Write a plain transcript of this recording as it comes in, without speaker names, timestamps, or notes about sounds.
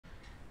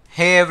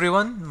Hey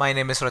everyone, my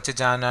name is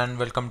𝗜𝗡𝗪𝗓 and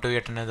welcome to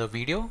yet another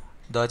video.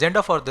 The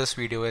agenda for this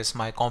video is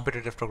my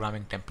competitive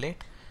programming template,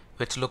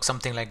 which looks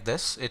something like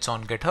this. It's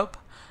on GitHub,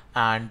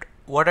 and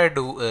what I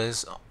do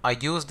is I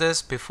use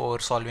this before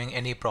solving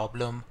any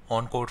problem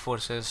on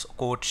Codeforces,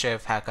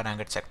 CodeChef, HackerRank,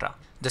 etc.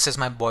 This is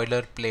my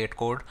boilerplate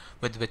code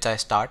with which I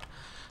start,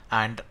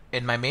 and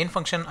in my main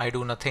function I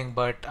do nothing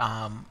but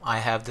I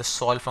have this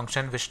solve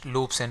function which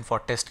loops in for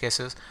test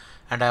cases,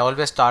 and I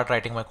always start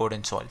writing my code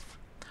in solve.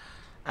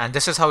 And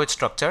this is how it's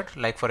structured.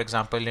 Like for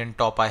example, in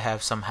top I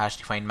have some hash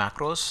defined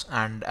macros,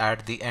 and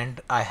at the end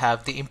I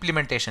have the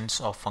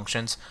implementations of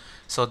functions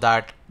so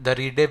that the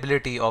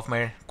readability of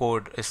my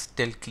code is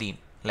still clean.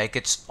 Like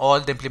it's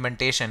all the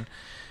implementation.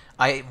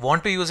 I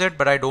want to use it,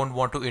 but I don't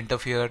want to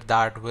interfere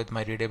that with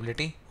my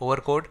readability over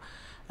code,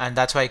 and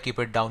that's why I keep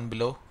it down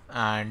below.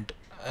 And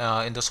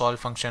in the solve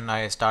function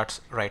I start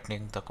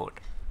writing the code.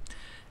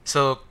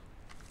 So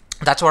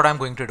that's what I'm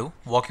going to do,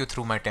 walk you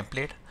through my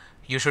template.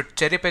 You should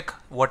cherry pick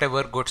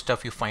whatever good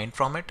stuff you find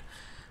from it,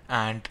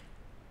 and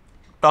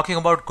talking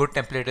about good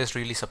template is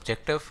really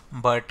subjective,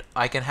 but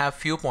I can have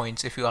few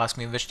points if you ask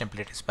me which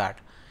template is bad.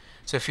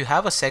 So if you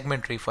have a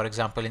segment tree, for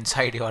example,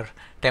 inside your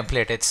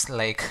template, it's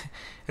like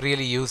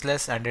really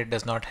useless and it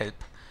does not help.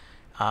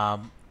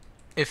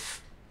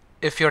 If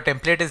your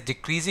template is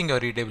decreasing your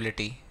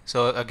readability,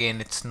 so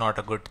again it's not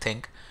a good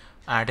thing,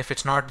 and if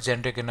it's not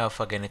generic enough,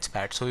 again it's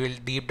bad. So we'll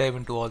deep dive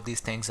into all these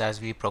things as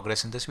we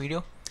progress in this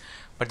video.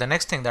 But the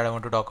next thing that I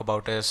want to talk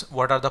about is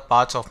what are the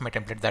parts of my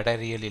template that I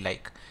really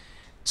like.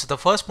 So the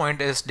first point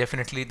is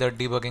definitely the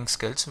debugging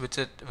skills,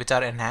 which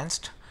are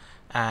enhanced.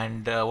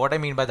 And what I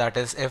mean by that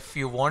is if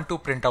you want to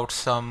print out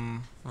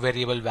some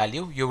variable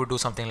value, you would do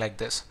something like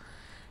this.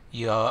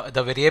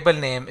 The variable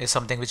name is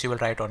something which you will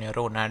write on your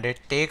own, and it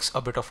takes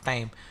a bit of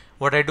time.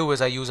 What I do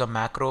is I use a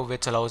macro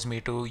which allows me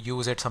to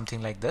use it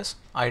something like this.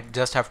 I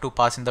just have to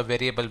pass in the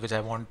variable which I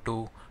want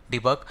to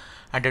debug,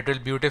 and it will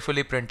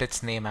beautifully print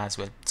its name as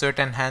well. So it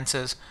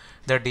enhances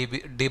the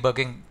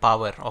debugging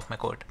power of my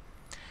code.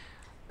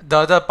 The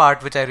other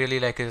part which I really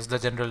like is the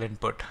general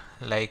input.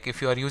 Like if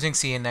you are using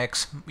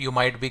CNX, you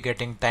might be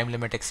getting time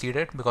limit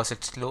exceeded because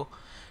it's slow.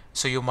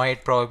 So you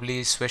might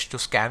probably switch to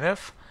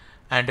scanf,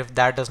 and if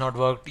that does not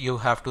work, you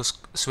have to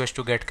switch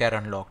to getchar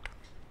unlocked.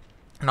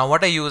 Now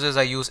what I use is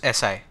I use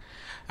SI,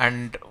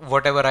 and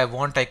whatever I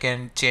want I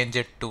can change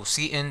it to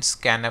cin,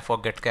 scanf or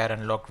getchar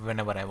unlocked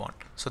whenever I want.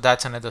 So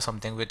that's another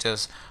something which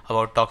is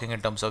about talking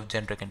in terms of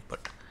generic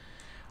input.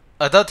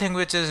 Other thing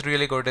which is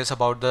really good is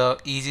about the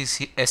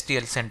easy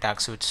STL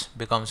syntax which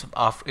becomes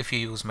if you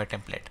use my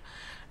template.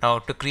 Now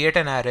to create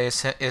an array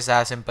is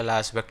as simple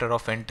as vector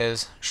of int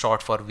is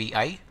short for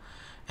vi,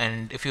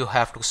 and if you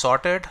have to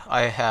sort it,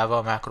 I have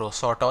a macro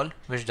sort all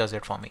which does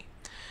it for me.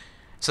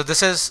 So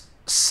this is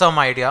some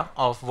idea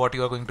of what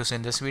you are going to see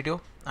in this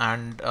video,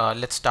 and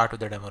let's start with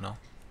the demo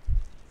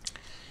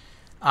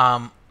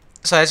now.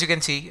 So as you can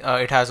see,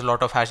 it has a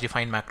lot of hash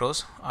defined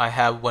macros. I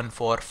have one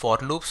for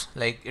loops.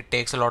 Like it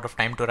takes a lot of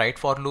time to write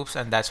for loops,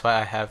 and that's why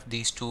I have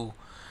these two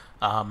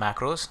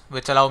macros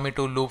which allow me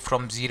to loop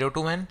from 0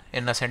 to n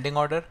in ascending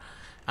order,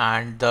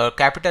 and the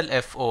capital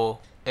FO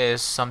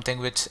is something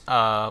which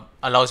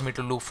allows me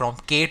to loop from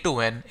k to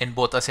n in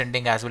both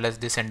ascending as well as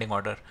descending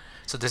order.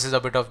 So this is a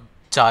bit of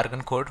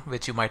jargon code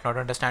which you might not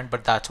understand,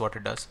 but that's what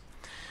it does.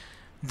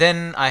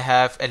 Then I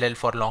have LL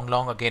for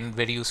long, again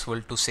very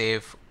useful to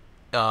save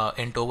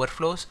int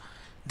overflows.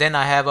 Then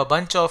I have a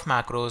bunch of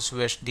macros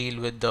which deal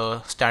with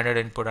the standard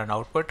input and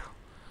output,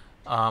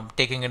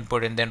 taking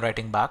input and then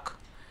writing back.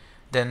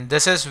 Then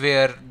this is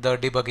where the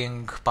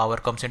debugging power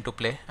comes into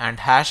play, and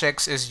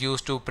 #x is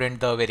used to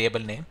print the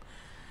variable name,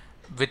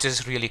 which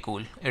is really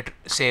cool. It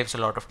saves a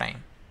lot of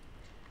time.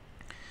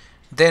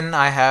 Then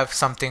I have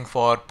something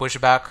for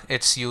pushback.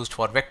 It's used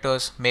for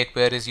vectors.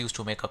 Make_pair is used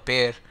to make a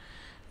pair.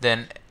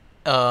 Then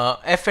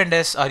F and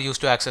S are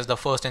used to access the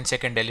first and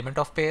second element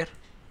of pair,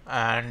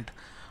 and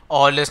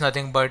all is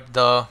nothing but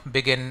the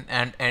begin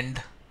and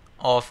end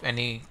of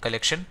any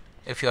collection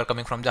if you are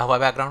coming from Java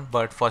background,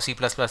 but for C++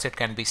 it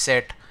can be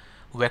set,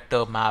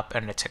 vector, map,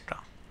 and etc.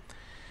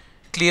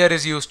 Clear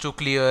is used to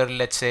clear,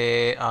 let's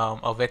say,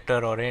 a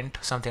vector or int,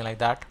 something like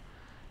that.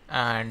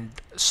 And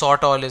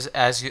sort all is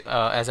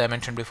as I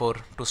mentioned before,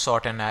 to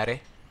sort an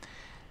array.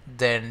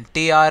 Then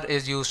tr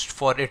is used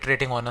for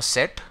iterating on a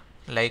set,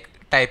 like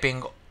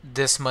typing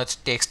this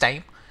much takes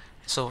time,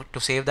 so to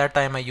save that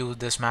time I use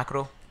this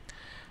macro.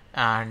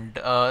 And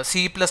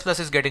C++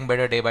 is getting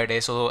better day by day,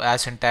 so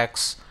as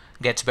syntax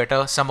gets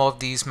better, some of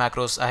these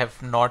macros I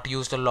have not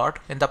used a lot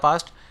in the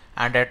past,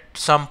 and at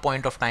some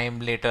point of time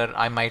later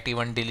I might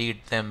even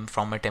delete them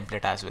from my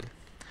template as well.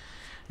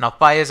 Now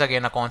pi is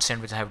again a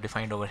constant which I have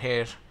defined over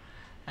here,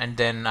 and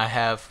then I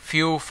have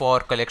few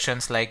for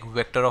collections like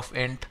vector of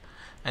int,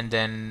 and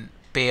then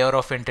pair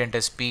of int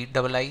is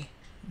pi.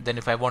 Then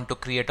if I want to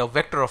create a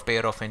vector of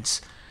pair of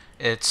ints,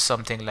 it's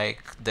something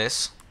like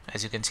this,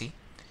 as you can see.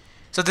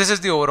 So this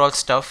is the overall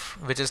stuff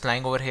which is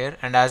lying over here,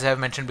 and as I have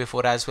mentioned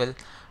before as well,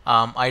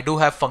 I do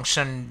have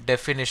function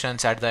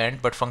definitions at the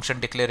end, but function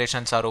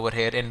declarations are over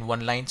here in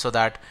one line, so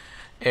that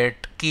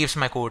it keeps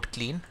my code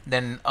clean.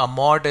 Then a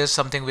mod is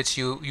something which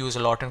you use a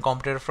lot in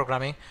competitive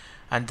programming,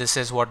 and this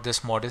is what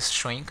this mod is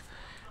showing,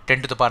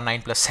 10 to the power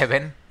 9 plus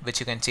 7, which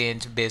you can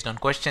change based on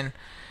question.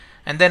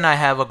 And then I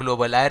have a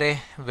global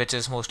array, which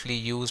is mostly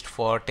used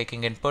for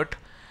taking input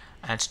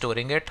and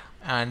storing it,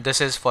 and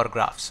this is for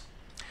graphs.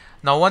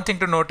 Now one thing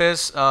to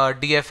notice,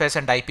 DFS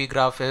and IP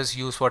graph is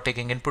used for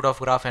taking input of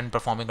graph and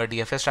performing a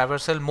DFS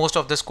traversal. Most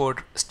of this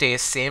code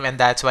stays same, and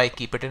that's why I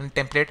keep it in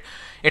template.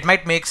 It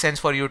might make sense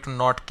for you to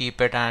not keep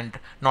it and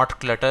not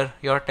clutter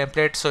your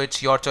template, so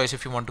it's your choice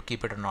if you want to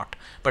keep it or not.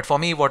 But for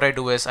me, what I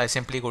do is I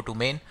simply go to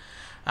main,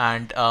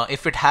 and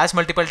if it has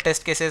multiple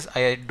test cases,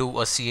 I do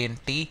a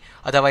CNT.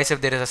 Otherwise,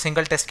 if there is a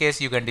single test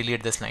case, you can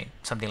delete this line,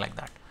 something like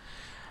that.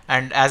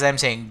 And as I'm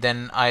saying,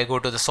 then I go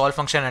to the solve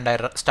function and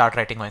I start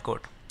writing my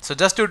code. So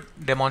just to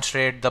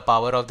demonstrate the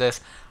power of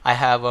this, I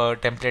have a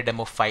template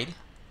demo file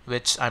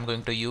which I'm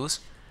going to use.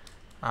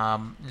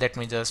 Let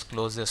me just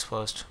close this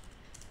first.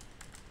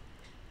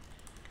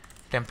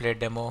 Template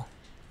demo,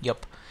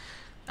 yep.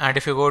 And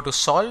if you go to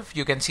solve,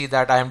 you can see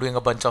that I am doing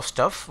a bunch of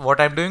stuff. What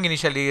I'm doing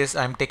initially is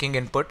I'm taking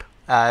input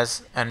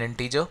as an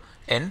integer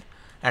n,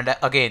 and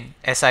again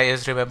SI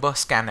is, remember,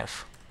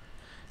 scanf.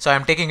 So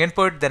I'm taking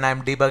input, then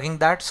I'm debugging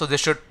that. So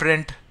this should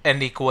print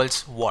n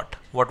equals what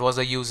was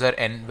the user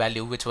n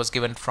value which was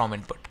given from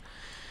input.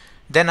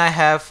 Then I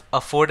have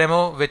a for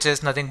demo, which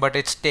is nothing but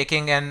it's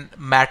taking an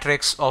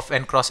matrix of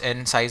n cross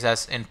n size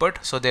as input.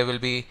 So there will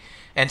be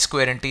n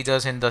square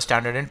integers in the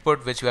standard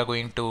input, which we are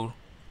going to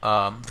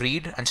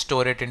read and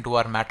store it into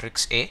our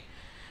matrix A.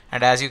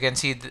 And as you can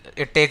see,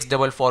 it takes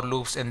double for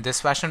loops in this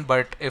fashion.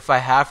 But if I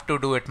have to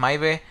do it my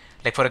way,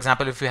 like for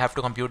example, if we have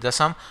to compute the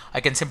sum,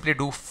 I can simply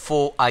do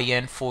for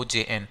in for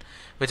jn,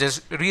 which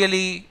is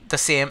really the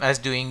same as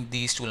doing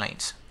these two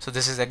lines. So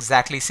this is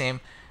exactly same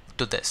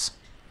to this.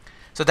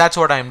 So that's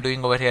what I'm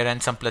doing over here,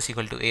 and sum plus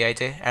equal to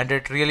aij, and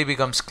it really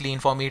becomes clean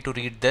for me to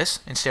read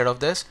this instead of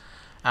this,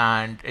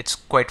 and it's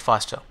quite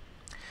faster.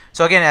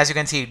 So again, as you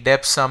can see,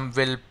 dep sum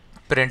will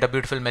print a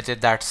beautiful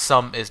message that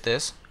sum is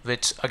this,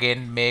 which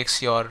again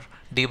makes your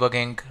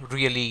debugging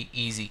really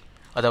easy.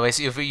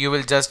 Otherwise, if you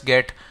will just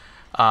get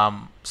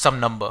some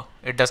number,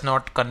 it does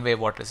not convey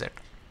what is it.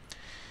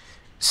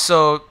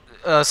 So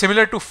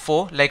similar to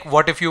for, like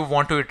what if you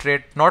want to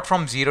iterate not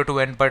from 0 to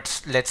n,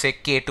 but let's say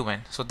k to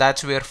n. So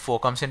that's where for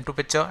comes into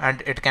picture,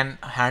 and it can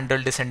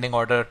handle descending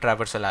order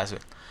traversal as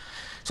well.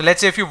 So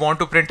let's say if you want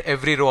to print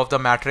every row of the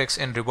matrix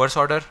in reverse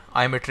order,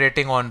 I'm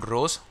iterating on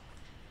rows.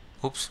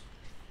 Oops.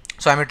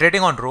 So I'm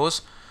iterating on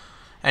rows,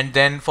 and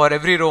then for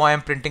every row I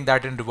am printing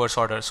that in reverse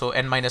order. So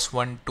n minus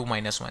 1, 2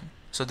 minus 1.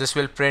 So this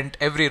will print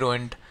every row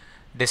in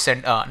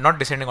not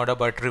descending order,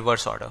 but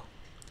reverse order.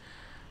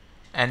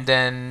 And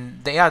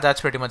then yeah, that's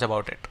pretty much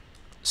about it.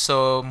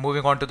 So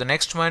moving on to the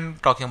next one,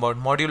 talking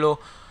about modulo.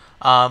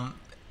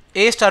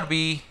 A star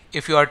B,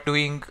 if you are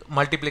doing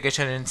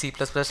multiplication in C++,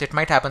 it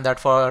might happen that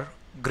for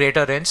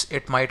greater range,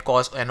 it might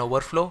cause an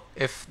overflow.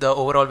 If the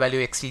overall value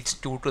exceeds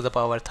 2 to the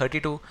power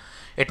 32,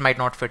 it might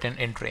not fit in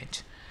int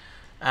range.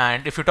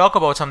 And if you talk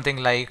about something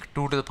like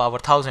 2 to the power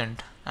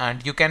 1000,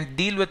 and you can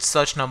deal with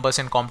such numbers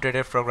in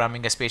competitive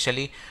programming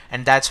especially,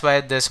 and that's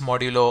why this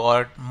modulo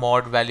or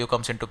mod value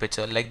comes into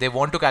picture. Like they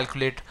want to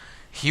calculate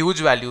huge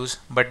values,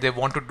 but they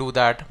want to do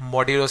that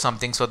modulo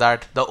something so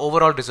that the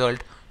overall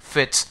result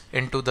fits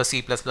into the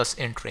C++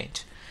 int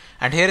range.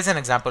 And here is an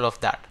example of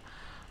that.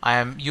 I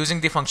am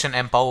using the function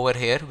mpow over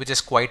here, which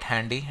is quite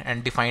handy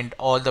and defined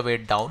all the way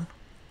down,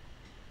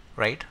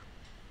 right?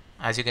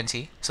 As you can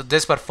see, so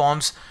this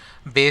performs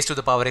base to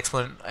the power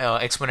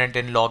exponent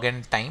in log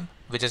n time,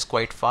 which is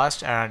quite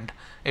fast, and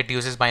it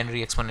uses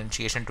binary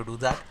exponentiation to do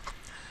that.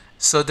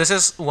 So this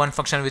is one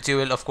function which you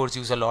will of course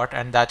use a lot,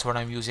 and that's what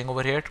I'm using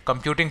over here.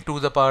 Computing to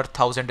the power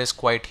 1000 is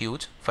quite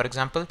huge, for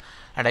example,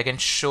 and I can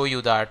show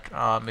you that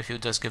if you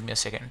just give me a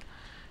second.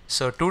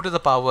 So 2 to the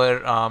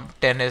power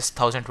 10 is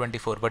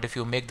 1024, but if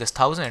you make this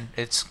 1000,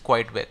 it's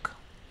quite big.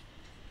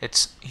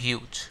 It's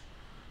huge,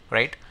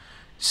 right?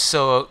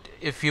 So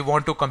if you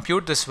want to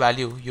compute this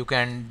value, you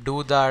can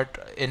do that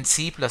in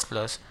C++.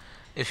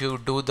 If you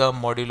do the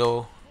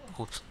modulo,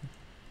 oops,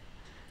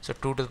 so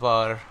 2 to the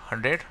power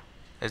 100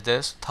 is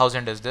this,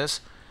 1000 is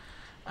this,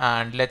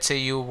 and let's say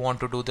you want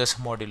to do this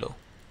modulo.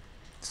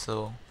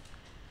 So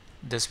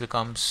this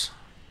becomes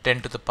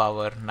 10 to the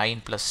power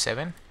 9 plus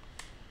 7,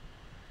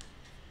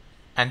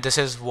 and this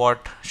is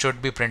what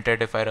should be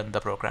printed if I run the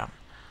program.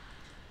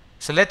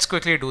 So let's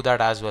quickly do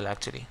that as well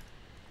actually.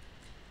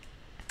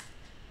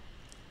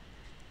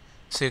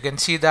 So you can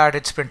see that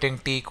it's printing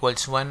t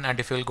equals 1, and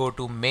if you'll go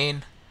to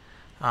main,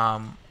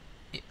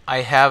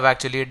 I have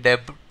actually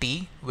deb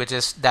t, which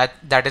is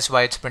that is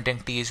why it's printing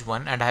t is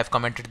 1, and I have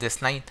commented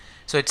this line.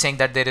 So it's saying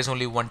that there is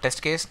only one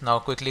test case. Now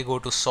quickly go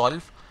to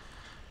solve,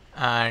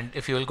 and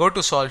if you will go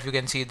to solve, you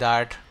can see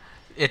that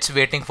it's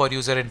waiting for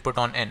user input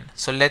on n.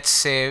 So let's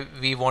say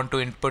we want to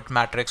input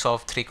matrix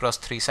of 3 cross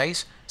 3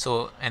 size,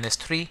 so n is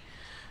 3,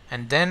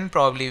 and then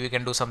probably we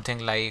can do something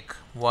like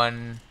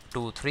 1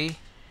 2 3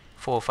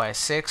 4 5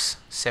 6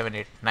 7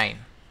 8 9.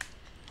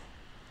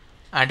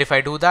 And if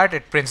I do that,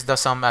 it prints the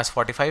sum as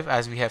 45,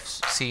 as we have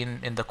seen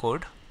in the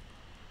code,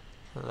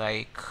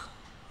 like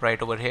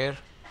right over here.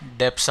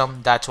 Dep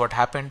sum, that's what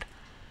happened.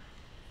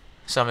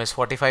 Sum is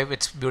 45.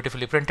 It's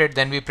beautifully printed.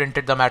 Then we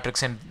printed the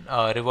matrix in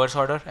reverse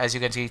order, as you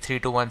can see, 3,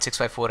 2, 1, 6,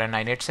 5, 4, and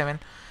 9, 8, 7.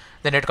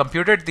 Then it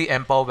computed the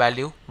mpow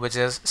value, which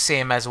is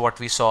same as what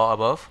we saw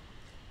above.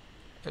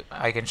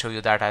 I can show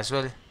you that as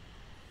well.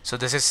 So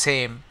this is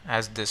same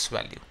as this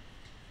value.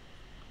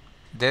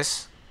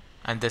 This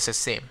and this is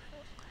same.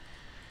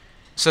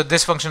 So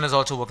this function is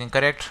also working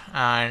correct,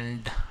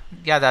 and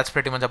yeah, that's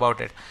pretty much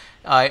about it.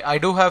 I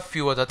do have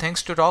few other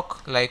things to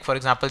talk, like for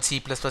example C++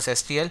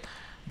 STL.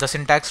 The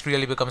syntax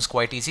really becomes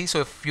quite easy.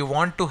 So if you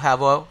want to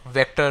have a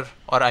vector,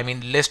 or I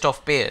mean list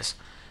of pairs,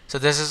 so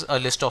this is a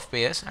list of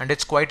pairs, and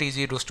it's quite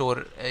easy to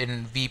store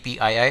in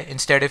VPII.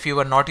 Instead, if you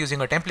were not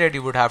using a template,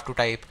 you would have to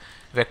type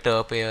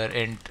vector, pair,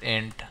 int,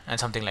 and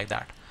something like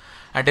that.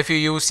 And if you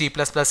use C++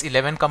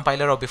 11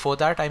 compiler, or before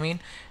that, I mean,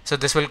 so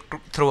this will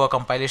throw a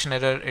compilation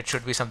error. It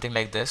should be something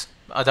like this.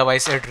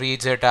 Otherwise, it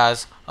reads it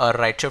as a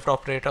right shift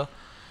operator.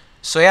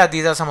 So yeah,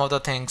 these are some of the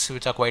things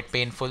which are quite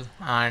painful,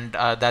 and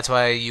that's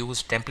why I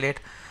use template.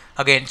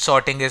 Again,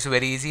 sorting is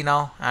very easy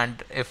now,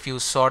 and if you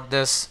sort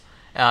this,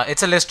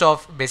 it's a list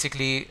of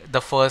basically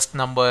the first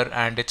number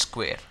and its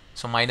square.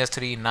 So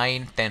 -3,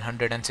 9, 10,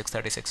 100, and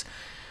 636.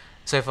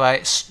 So if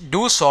I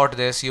do sort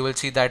this, you will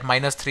see that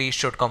 -3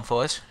 should come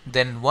first,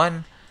 then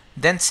 1,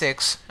 then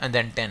 6, and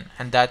then 10,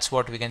 and that's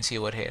what we can see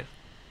over here.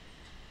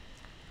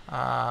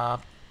 I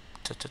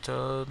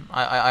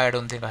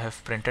don't think I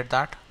have printed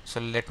that, so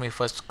let me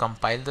first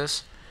compile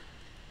this.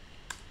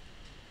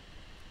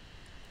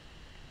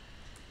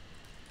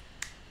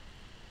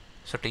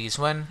 So t is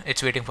 1,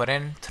 it's waiting for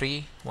n,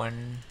 3,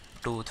 1,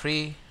 2,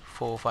 3,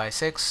 4, 5,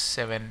 6,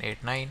 7,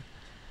 8, 9.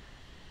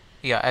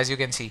 Yeah, as you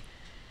can see.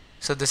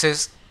 So this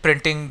is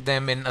printing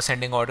them in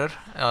ascending order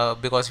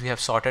because we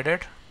have sorted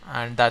it,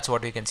 and that's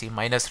what we can see.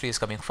 -3 is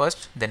coming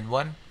first, then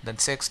 1, then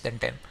 6, then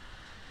 10.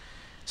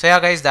 So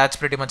yeah guys, that's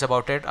pretty much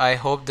about it. I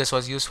hope this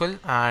was useful,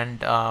 and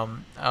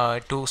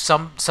to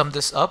sum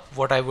this up,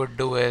 what I would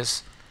do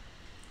is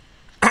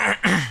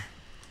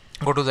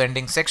go to the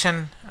ending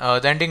section.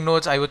 The ending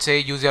notes, I would say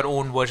use your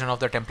own version of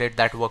the template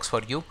that works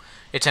for you.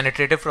 It's an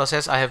iterative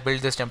process. I have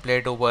built this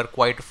template over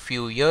quite a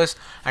few years,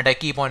 and I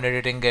keep on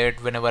editing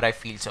it whenever I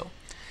feel so.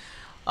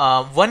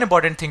 One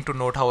important thing to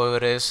note,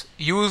 however, is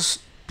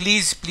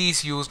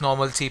please use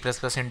normal C++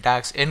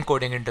 syntax in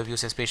coding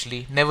interviews,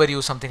 especially. Never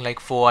use something like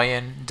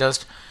 _in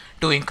just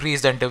to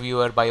increase the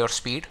interviewer by your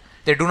speed.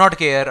 They do not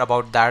care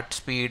about that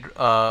speed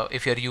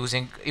if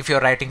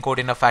you're writing code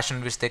in a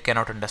fashion which they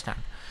cannot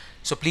understand.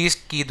 So please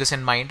keep this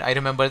in mind. I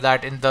remember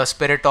that in the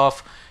spirit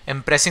of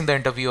impressing the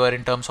interviewer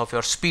in terms of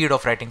your speed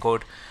of writing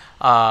code,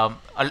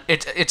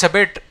 it's a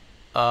bit,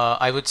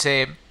 I would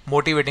say,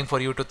 motivating for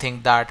you to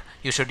think that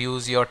you should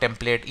use your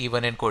template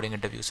even in coding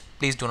interviews.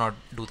 Please do not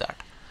do that.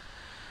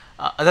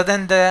 Other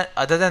than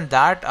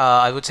that,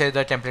 I would say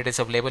the template is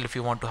available if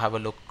you want to have a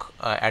look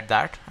at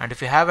that. And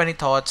if you have any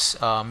thoughts,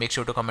 make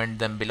sure to comment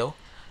them below.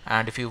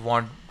 And if you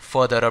want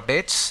further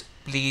updates,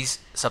 please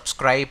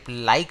subscribe,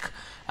 like,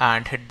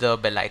 and hit the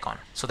bell icon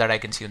so that I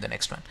can see you in the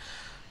next one.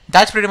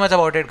 That's pretty much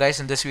about it guys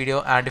in this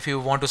video, and if you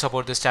want to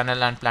support this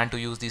channel and plan to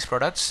use these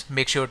products,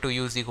 make sure to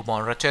use the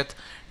coupon Rachit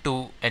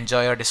to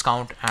enjoy a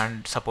discount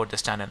and support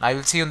this channel. I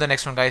will see you in the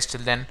next one guys.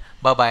 Till then,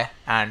 bye bye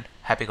and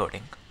happy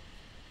coding.